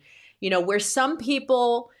liposuction, where some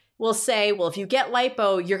people will say, well, if you get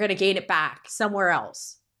lipo, you're going to gain it back somewhere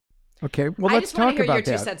else. Okay, well, let's talk about that. I just want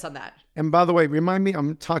to hear your 2 cents on that. And by the way, remind me, I'm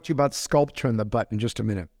going to talk to you about sculpture in the butt in just a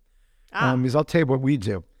minute. Because I'll tell you what we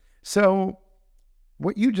do. So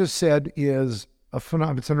what you just said is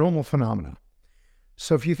it's a normal phenomenon.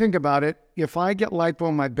 So if you think about it, if I get lipo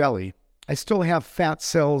in my belly, I still have fat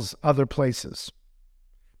cells other places.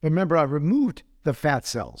 But remember, I removed the fat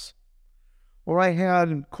cells. Or I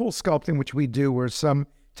had cool sculpting, which we do, or some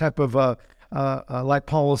type of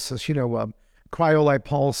lipolysis,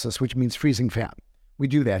 cryolipolysis, which means freezing fat. We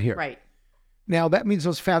do that here. Right. Now, that means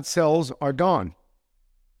those fat cells are gone.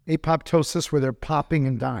 Apoptosis, where they're popping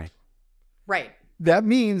and dying. Right. That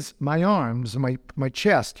means my arms, my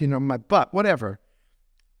chest, my butt, whatever.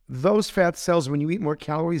 Those fat cells, when you eat more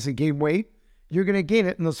calories and gain weight, you're going to gain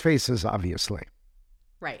it in those faces, obviously.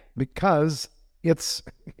 Right. Because it's,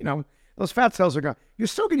 those fat cells are gone. You're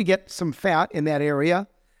still going to get some fat in that area,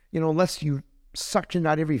 unless you suction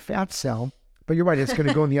out every fat cell. But you're right, it's going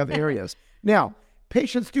to go in the other areas. Now,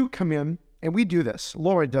 patients do come in, and we do this.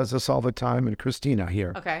 Laura does this all the time, and Christina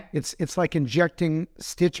here. Okay. It's like injecting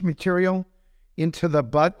stitch material into the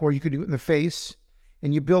butt, or you could do it in the face,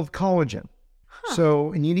 and you build collagen.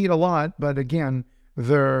 So, and you need a lot, but again,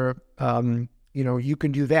 you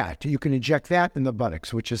can do that. You can inject that in the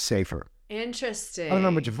buttocks, which is safer. Interesting. I don't know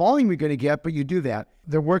how much volume you're going to get, but you do that.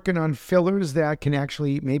 They're working on fillers that can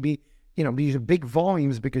actually maybe, these are big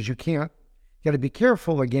volumes, because you got to be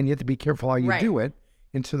careful. Again, you have to be careful how you do it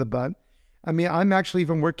into the butt. I mean, I'm actually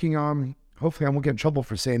even working on, hopefully I won't get in trouble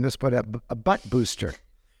for saying this, but a butt booster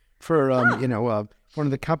for, one of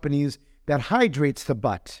the companies that hydrates the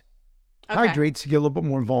butt. Okay. Hydrates to get a little bit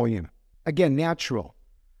more volume. Again, natural.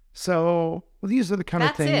 So, these are the kind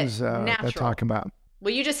of things they're talking about.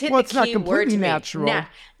 Well, you just hit the key word to me. Well, it's not completely natural.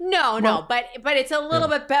 No, but it's a little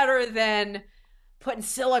bit better than putting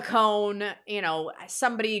silicone,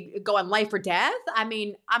 somebody go on life or death. I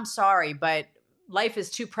mean, I'm sorry, but life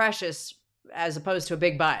is too precious as opposed to a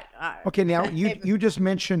big butt. Okay, now you just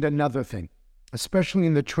mentioned another thing, especially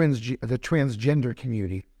in the transgender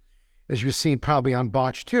community, as you've seen probably on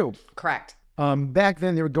Botch too. Correct. Back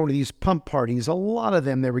then, they were going to these pump parties. A lot of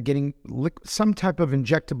them, they were getting some type of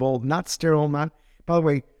injectable, not sterile, by the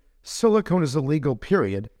way, silicone is illegal,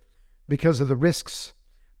 period, because of the risks.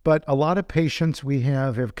 But a lot of patients we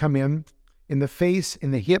have come in the face,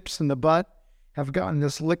 in the hips, in the butt, have gotten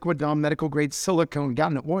this liquid non-medical grade silicone,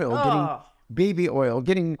 gotten oil, getting baby oil,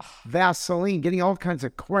 getting Vaseline, getting all kinds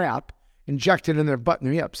of crap injected in their butt and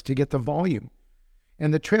their hips to get the volume.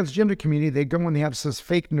 And the transgender community, they go and they have this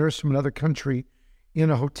fake nurse from another country in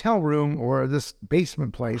a hotel room or this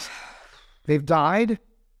basement place. They've died.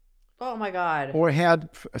 Oh my God. Or had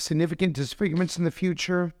significant disfigurements in the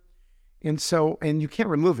future. And you can't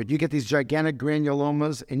remove it. You get these gigantic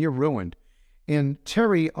granulomas and you're ruined. And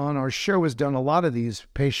Terry on our show has done a lot of these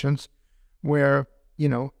patients where,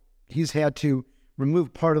 he's had to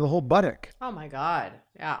remove part of the whole buttock. Oh my God.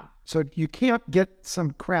 Yeah. So you can't get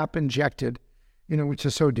some crap injected, which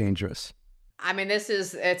is so dangerous. I mean,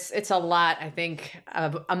 it's a lot, I think,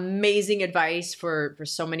 of amazing advice for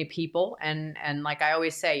so many people. And like I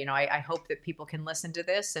always say, I hope that people can listen to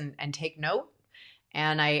this and take note.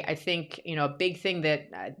 And I think, a big thing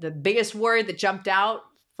that the biggest word that jumped out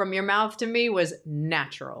from your mouth to me was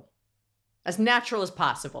natural. As natural as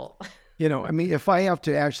possible. If I have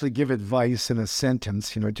to actually give advice in a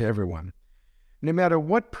sentence, to everyone, no matter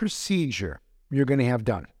what procedure you're going to have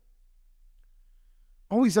done,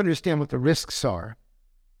 always understand what the risks are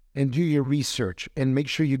and do your research and make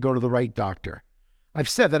sure you go to the right doctor. I've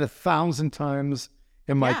said that 1,000 times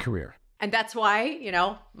in my career. And that's why,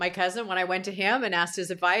 my cousin, when I went to him and asked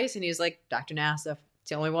his advice, and he's like, Dr. Nassif, it's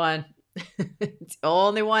the only one. It's the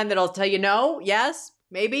only one that'll tell you no, yes,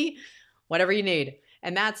 maybe, whatever you need.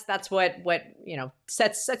 And that's what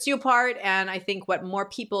sets you apart. And I think what more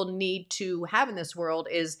people need to have in this world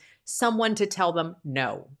is someone to tell them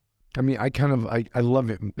no. I mean, I love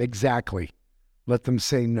it. Exactly. let them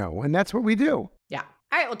say no. And that's what we do. Yeah.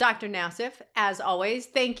 All right. Well, Dr. Nassif, as always,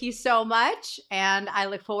 thank you so much. And I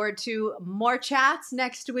look forward to more chats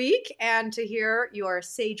next week and to hear your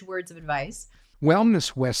sage words of advice. Well,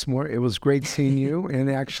 Miss Westmore, it was great seeing you. And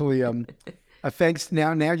actually, thanks.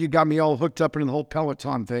 Now you got me all hooked up in the whole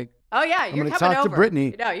Peloton thing. Oh, yeah. I'm going to talk to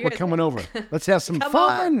Brittany. No, we're coming over. Let's have some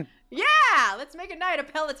fun. Over. Yeah. Let's make a night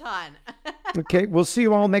of Peloton. Okay. We'll see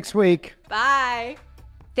you all next week. Bye.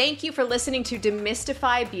 Thank you for listening to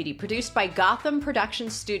Demystify Beauty, produced by Gotham Production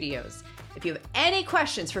Studios. If you have any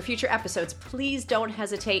questions for future episodes, please don't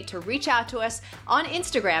hesitate to reach out to us on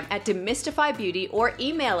Instagram at DemystifyBeauty or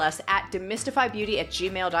email us at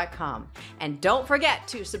demystifybeauty@gmail.com. And don't forget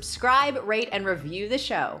to subscribe, rate, and review the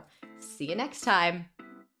show. See you next time.